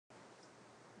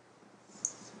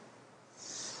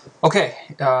Okay,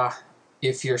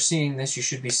 if you're seeing this, you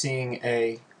should be seeing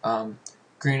a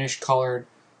greenish colored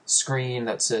screen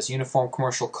that says Uniform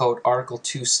Commercial Code Article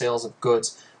 2 Sales of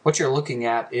Goods. What you're looking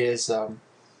at is a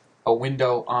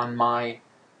window on my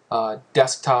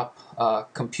desktop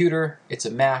computer. It's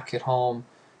a Mac at home,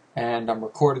 and I'm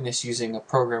recording this using a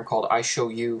program called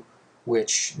iShowU,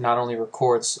 which not only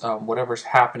records whatever's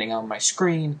happening on my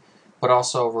screen, but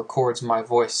also records my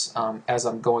voice as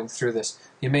I'm going through this.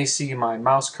 You may see my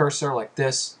mouse cursor like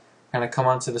this kind of come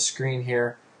onto the screen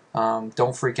here.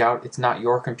 Don't freak out, it's not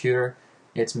your computer,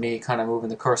 it's me kind of moving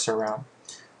the cursor around.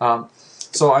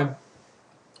 So I've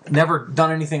never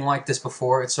done anything like this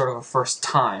before. It's sort of a first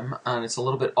time, and it's a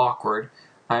little bit awkward.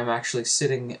 I'm actually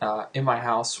sitting in my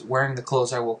house wearing the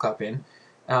clothes I woke up in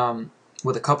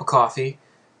with a cup of coffee,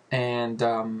 and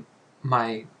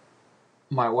my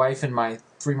wife and my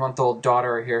 3-month-old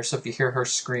daughter are here, so if you hear her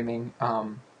screaming,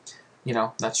 you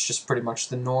know, that's just pretty much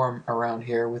the norm around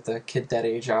here with a kid that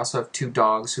age. I also have 2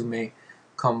 dogs who may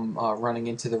come running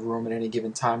into the room at any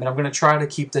given time, and I'm going to try to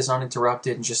keep this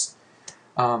uninterrupted and just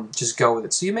go with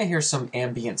it. So you may hear some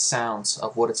ambient sounds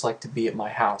of what it's like to be at my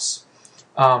house.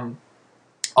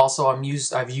 Also,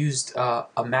 I've used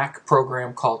a Mac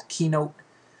program called Keynote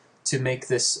to make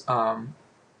this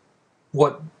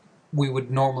what we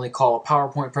would normally call a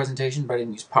PowerPoint presentation, but I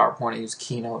didn't use PowerPoint, I used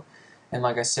Keynote. And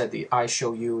like I said, the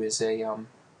iShowU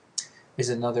is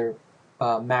another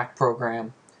Mac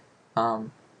program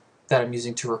that I'm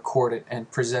using to record it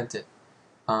and present it.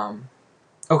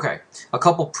 Okay, a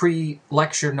couple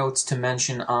pre-lecture notes to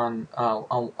mention on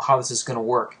how this is going to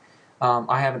work.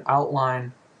 I have an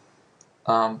outline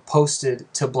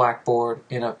posted to Blackboard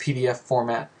in a PDF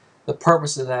format. The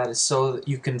purpose of that is so that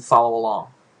you can follow along.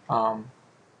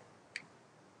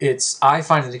 I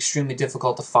find it extremely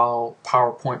difficult to follow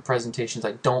PowerPoint presentations.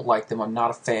 I don't like them. I'm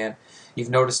not a fan. You've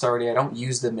noticed already I don't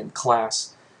use them in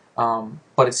class.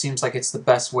 But it seems like it's the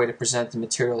best way to present the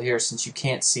material here since you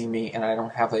can't see me and I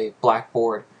don't have a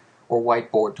blackboard or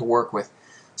whiteboard to work with.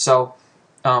 So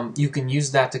you can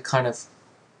use that to kind of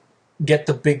get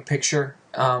the big picture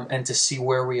and to see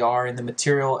where we are in the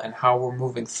material and how we're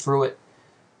moving through it.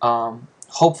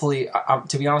 Hopefully,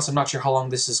 to be honest, I'm not sure how long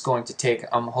this is going to take.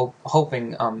 I'm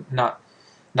hoping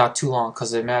not too long,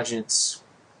 because I imagine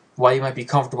while you might be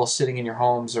comfortable sitting in your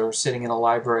homes or sitting in a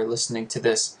library listening to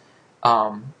this,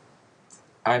 I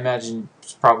imagine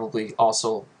it's probably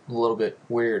also a little bit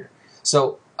weird.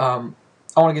 So I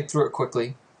want to get through it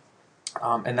quickly,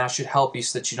 and that should help you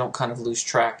so that you don't kind of lose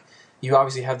track. You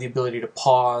obviously have the ability to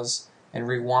pause and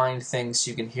rewind things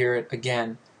so you can hear it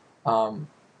again.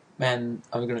 And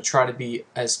I'm going to try to be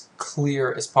as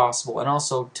clear as possible, and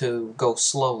also to go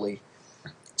slowly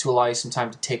to allow you some time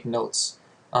to take notes.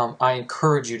 I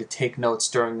encourage you to take notes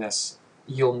during this.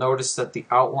 You'll notice that the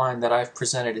outline that I've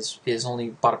presented is only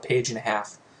about 1.5 pages.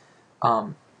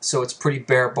 So it's pretty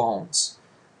bare bones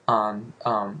on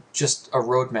just a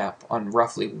roadmap on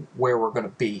roughly where we're going to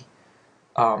be.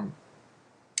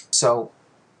 So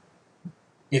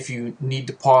if you need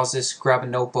to pause this, grab a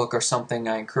notebook or something,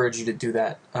 I encourage you to do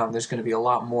that. There's going to be a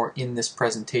lot more in this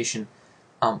presentation,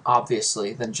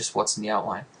 obviously, than just what's in the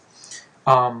outline.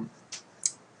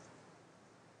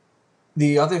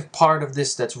 The other part of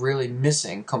this that's really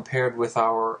missing compared with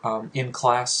our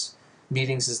in-class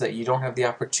meetings is that you don't have the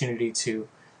opportunity to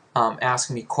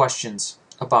ask me questions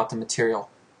about the material.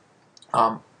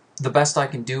 The best I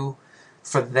can do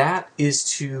for that is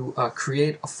to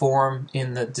create a forum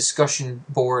in the discussion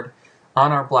board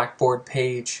on our Blackboard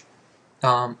page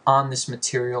on this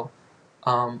material.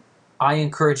 I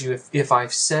encourage you, if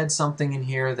I've said something in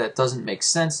here that doesn't make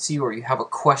sense to you, or you have a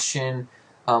question,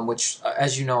 which,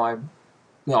 as you know,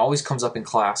 always comes up in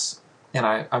class, and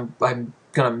I'm going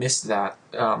to miss that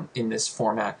in this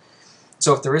format.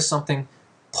 So if there is something,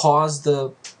 pause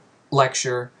the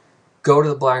lecture, go to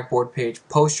the Blackboard page,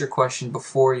 post your question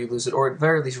before you lose it, or at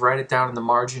very least write it down in the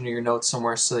margin of your notes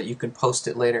somewhere so that you can post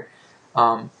it later.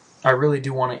 I really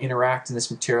do want to interact in this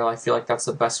material. I feel like that's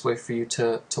the best way for you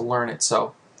to learn it,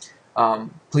 so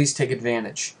please take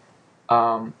advantage.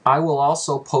 I will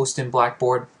also post in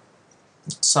Blackboard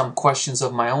some questions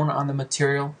of my own on the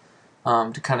material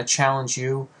to kind of challenge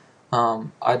you.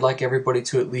 I'd like everybody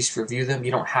to at least review them. You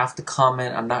don't have to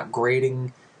comment. I'm not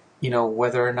grading, you know,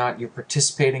 whether or not you're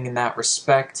participating in that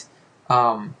respect,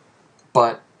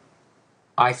 but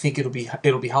I think it'll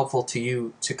be helpful to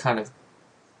you to kind of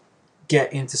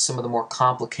get into some of the more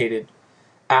complicated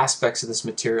aspects of this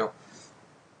material,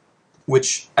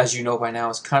 which, as you know by now,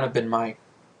 has kind of been my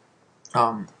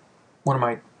one of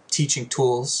my teaching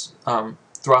tools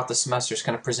throughout the semester, is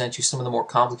kind of present you some of the more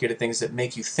complicated things that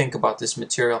make you think about this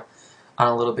material on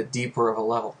a little bit deeper of a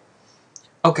level.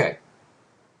 Okay,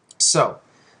 so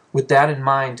with that in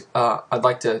mind, I'd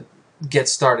like to get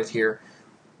started here.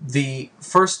 The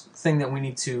first thing that we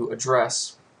need to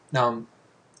address,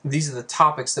 these are the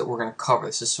topics that we're going to cover.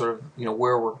 This is sort of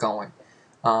where we're going.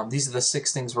 These are the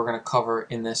 6 things we're going to cover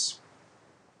in this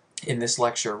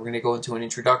lecture. We're going to go into an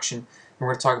introduction, and we're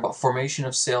going to talk about formation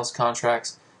of sales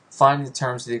contracts, finding the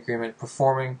terms of the agreement,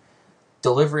 performing,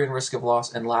 delivery and risk of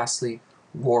loss, and lastly,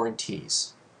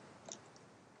 warranties.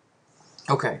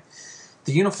 Okay,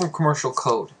 the Uniform Commercial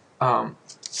Code.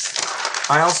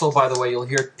 I also, by the way, you'll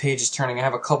hear pages turning. I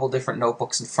have a couple different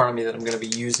notebooks in front of me that I'm going to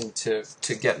be using to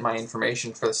get my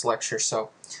information for this lecture,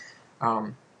 so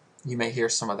you may hear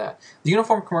some of that. The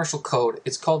Uniform Commercial Code,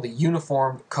 it's called the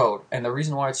Uniform Code, and the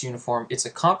reason why it's uniform, it's a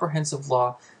comprehensive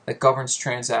law that governs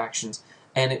transactions,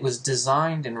 and it was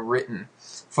designed and written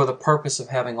for the purpose of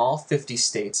having all 50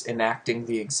 states enacting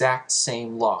the exact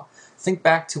same law. Think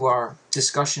back to our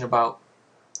discussion about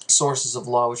sources of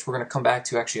law, which we're going to come back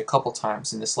to actually a couple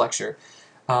times in this lecture.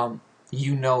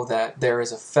 You know that there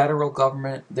is a federal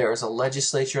government, there is a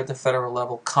legislature at the federal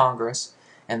level, Congress,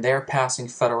 and they're passing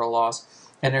federal laws.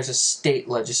 And there's a state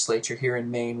legislature. Here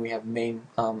in Maine, we have Maine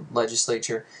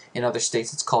legislature. In other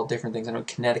states, it's called different things. I know in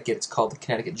Connecticut, it's called the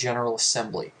Connecticut General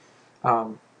Assembly.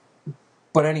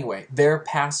 But anyway, they're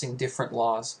passing different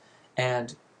laws.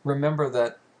 And remember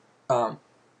that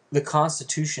the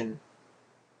Constitution,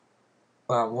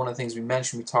 one of the things we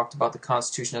mentioned, we talked about the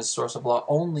Constitution as a source of law,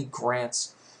 only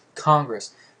grants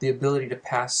Congress the ability to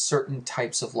pass certain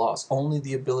types of laws, only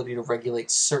the ability to regulate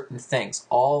certain things.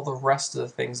 All the rest of the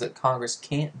things that Congress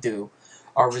can't do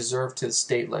are reserved to the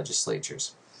state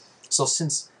legislatures. So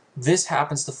since this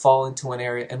happens to fall into an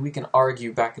area, and we can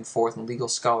argue back and forth, and legal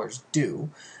scholars do,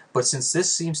 but since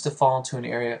this seems to fall into an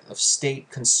area of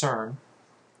state concern,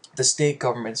 the state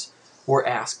governments were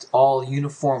asked all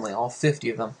uniformly, all 50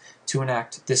 of them, to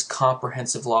enact this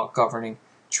comprehensive law governing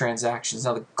transactions.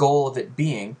 Now the goal of it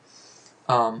being,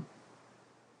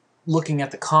 looking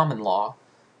at the common law,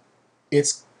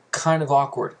 it's kind of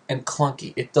awkward and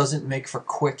clunky. It doesn't make for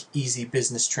quick, easy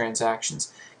business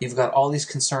transactions. You've got all these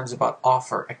concerns about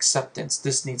offer, acceptance,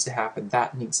 this needs to happen,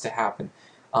 that needs to happen.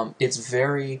 It's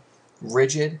very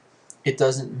rigid. It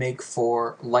doesn't make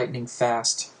for lightning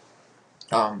fast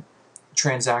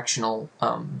transactional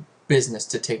business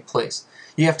to take place.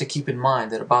 You have to keep in mind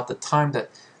that about the time that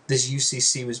this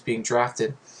UCC was being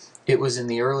drafted, it was in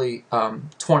the early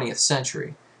 20th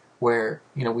century, where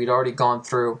we'd already gone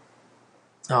through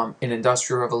an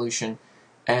industrial revolution,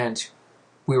 and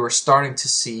we were starting to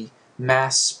see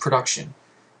mass production,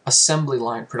 assembly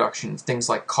line production, things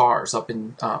like cars up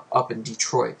in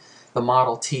Detroit, the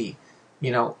Model T.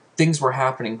 Things were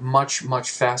happening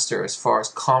much faster as far as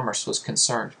commerce was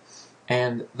concerned,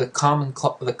 and the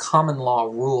common law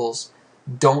rules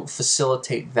don't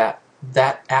facilitate that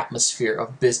atmosphere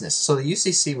of business. So the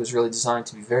UCC was really designed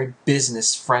to be very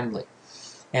business friendly.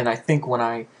 And I think when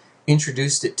I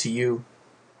introduced it to you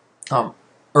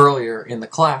earlier in the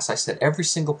class, I said every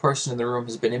single person in the room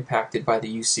has been impacted by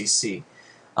the UCC.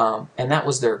 And that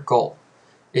was their goal,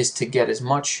 is to get as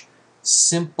much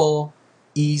simple,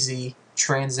 easy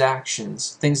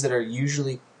transactions, things that are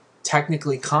usually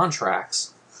technically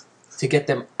contracts, to get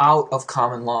them out of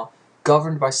common law,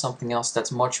 governed by something else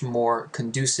that's much more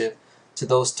conducive to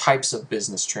those types of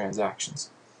business transactions.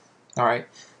 All right.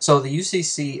 So the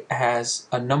UCC has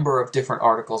a number of different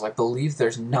articles. I believe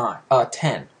there's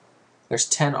 10. There's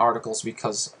 10 articles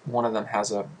because one of them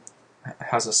has a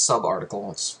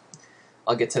sub-article.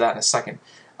 I'll get to that in a second.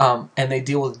 And they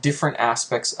deal with different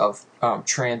aspects of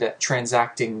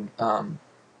transacting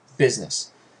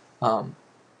business.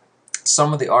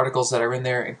 Some of the articles that are in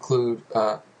there include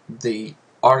the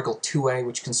Article 2A,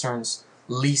 which concerns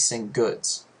leasing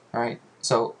goods. All right.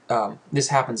 So this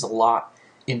happens a lot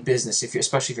in business,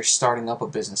 especially if you're starting up a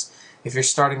business. If you're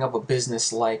starting up a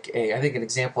business like I think an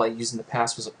example I used in the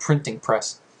past was a printing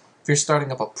press. If you're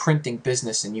starting up a printing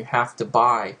business and you have to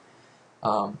buy,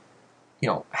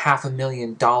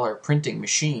 $500,000 printing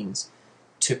machines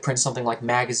to print something like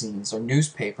magazines or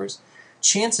newspapers,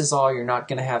 chances are you're not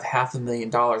going to have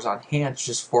 $500,000 on hand to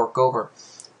just fork over.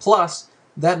 Plus,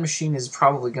 that machine is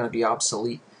probably going to be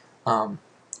obsolete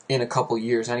in a couple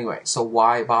years anyway, so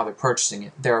why bother purchasing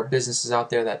it? There are businesses out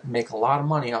there that make a lot of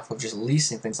money off of just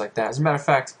leasing things like that. As a matter of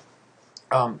fact,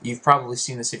 you've probably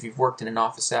seen this if you've worked in an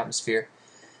office atmosphere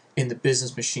in the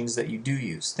business machines that you do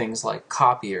use, things like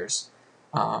copiers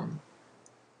and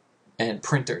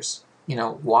printers.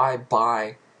 Why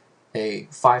buy a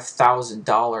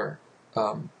 $5,000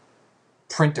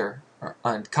 printer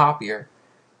and copier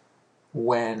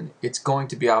when it's going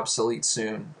to be obsolete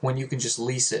soon, when you can just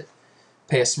lease it,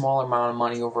 pay a smaller amount of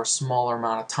money over a smaller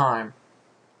amount of time,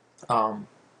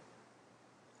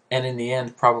 and in the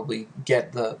end probably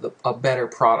get a better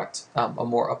product, a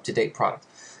more up-to-date product.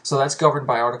 So that's governed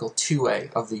by Article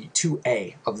 2A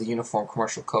of the Uniform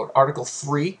Commercial Code. Article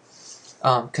 3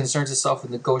 concerns itself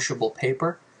with negotiable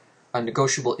paper,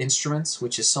 negotiable instruments,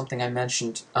 which is something I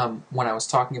mentioned when I was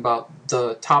talking about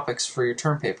the topics for your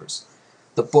term papers.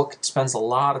 The book spends a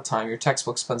lot of time, your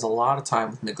textbook spends a lot of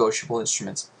time with negotiable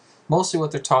instruments. Mostly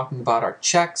what they're talking about are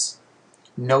checks,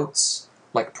 notes,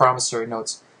 like promissory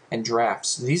notes, and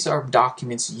drafts. These are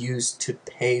documents used to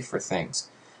pay for things,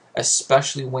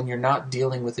 especially when you're not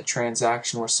dealing with a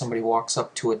transaction where somebody walks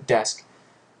up to a desk,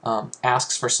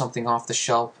 asks for something off the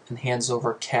shelf, and hands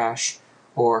over cash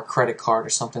or a credit card or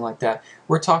something like that.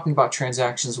 We're talking about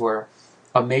transactions where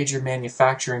a major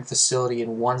manufacturing facility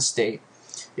in one state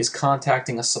is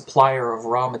contacting a supplier of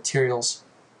raw materials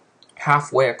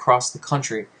halfway across the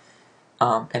country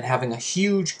and having a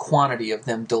huge quantity of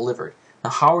them delivered.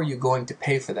 Now, how are you going to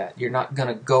pay for that? You're not going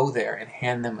to go there and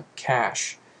hand them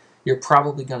cash. You're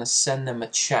probably going to send them a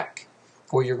check,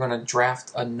 or you're going to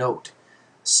draft a note,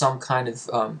 some kind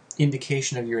of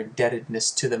indication of your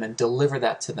indebtedness to them, and deliver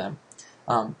that to them.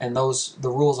 And the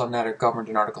rules on that are governed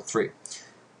in Article 3.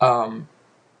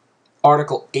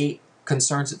 Article 8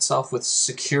 concerns itself with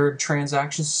secured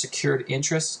transactions, secured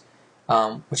interests,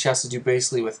 which has to do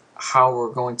basically with how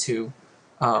we're going to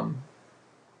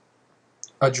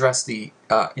address the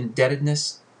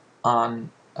indebtedness on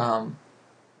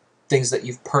things that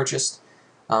you've purchased.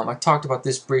 I talked about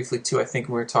this briefly too, I think,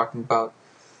 when we were talking about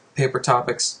paper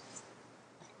topics.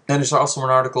 Then there's also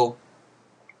an article,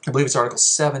 I believe it's Article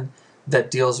 7, that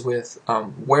deals with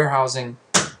warehousing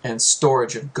and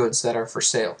storage of goods that are for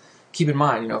sale. Keep in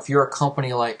mind, if you're a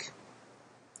company like,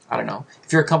 I don't know,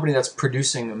 if you're a company that's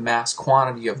producing a mass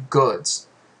quantity of goods,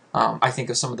 I think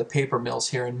of some of the paper mills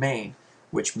here in Maine,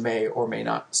 which may or may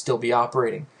not still be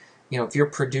operating. If you're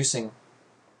producing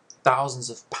thousands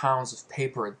of pounds of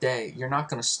paper a day, you're not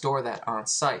going to store that on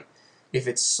site. If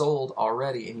it's sold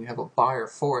already and you have a buyer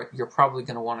for it, you're probably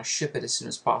going to want to ship it as soon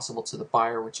as possible to the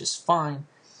buyer, which is fine.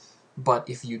 But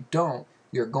if you don't,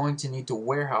 you're going to need to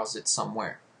warehouse it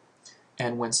somewhere.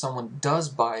 And when someone does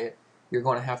buy it, you're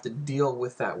going to have to deal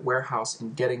with that warehouse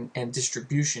and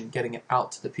distribution, getting it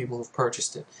out to the people who've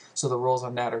purchased it. So the rules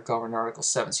on that are governed in Article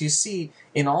 7. So you see,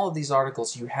 in all of these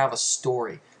articles, you have a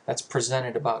story that's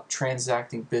presented about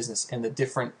transacting business and the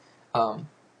different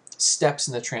steps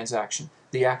in the transaction.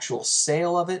 The actual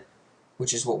sale of it,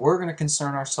 which is what we're going to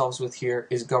concern ourselves with here,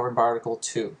 is governed by Article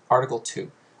 2.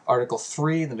 Article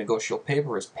 3, the negotiable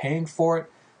paper, is paying for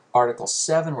it. Article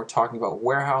 7, we're talking about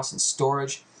warehouse and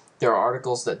storage. There are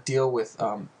articles that deal with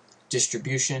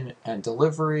distribution and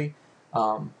delivery,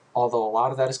 although a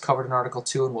lot of that is covered in Article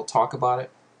 2, and we'll talk about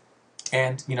it.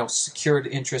 And, secured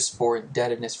interest for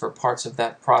indebtedness for parts of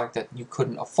that product that you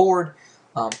couldn't afford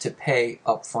to pay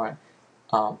up front,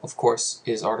 of course,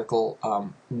 is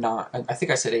Article 9. I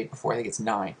think I said 8 before. I think it's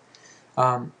 9.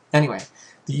 Anyway,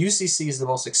 the UCC is the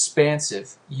most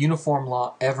expansive uniform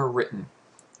law ever written,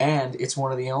 and it's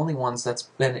one of the only ones that's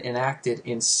been enacted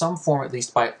in some form, at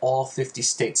least, by all 50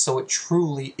 states. So it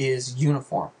truly is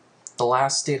uniform. The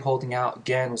last state holding out,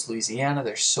 again, was Louisiana.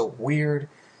 They're so weird.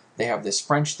 They have this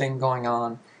French thing going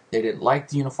on. They didn't like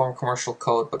the Uniform Commercial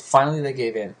Code, but finally they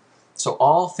gave in. So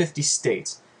all 50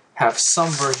 states have some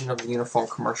version of the Uniform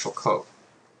Commercial Code.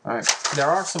 All right. There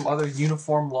are some other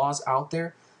uniform laws out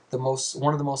there.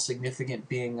 One of the most significant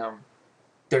being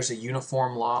there's a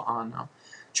uniform law on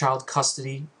child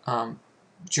custody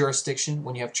jurisdiction.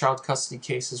 When you have child custody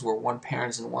cases where one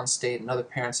parent is in one state, another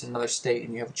parent's in another state,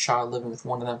 and you have a child living with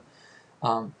one of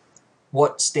them,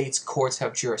 what state's courts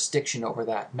have jurisdiction over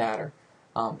that matter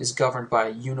is governed by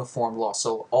a uniform law.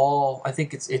 So I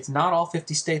think it's not all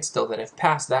 50 states, though, that have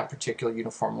passed that particular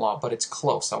uniform law, but it's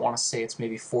close. I want to say it's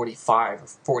maybe 45 or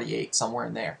 48, somewhere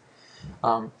in there.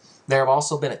 There have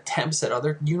also been attempts at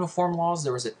other uniform laws.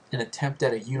 There was an attempt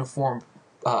at a uniform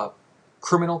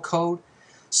criminal code,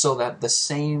 so that the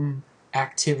same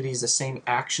activities, the same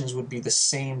actions would be the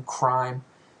same crime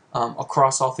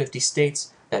across all 50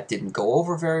 states. That didn't go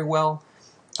over very well.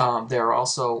 There are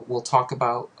also, we'll talk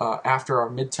about, after our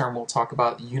midterm, we'll talk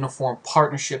about the Uniform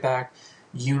Partnership Act,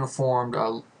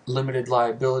 Uniform Limited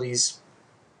Liability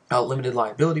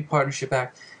Partnership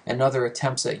Act, and other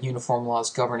attempts at uniform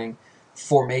laws governing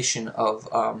formation of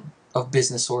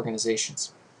business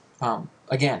organizations.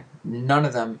 Again, none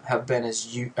of them have been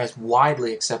as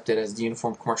widely accepted as the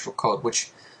Uniform Commercial Code,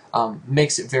 which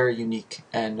makes it very unique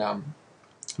and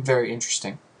very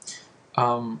interesting.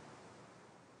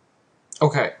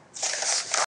 Okay,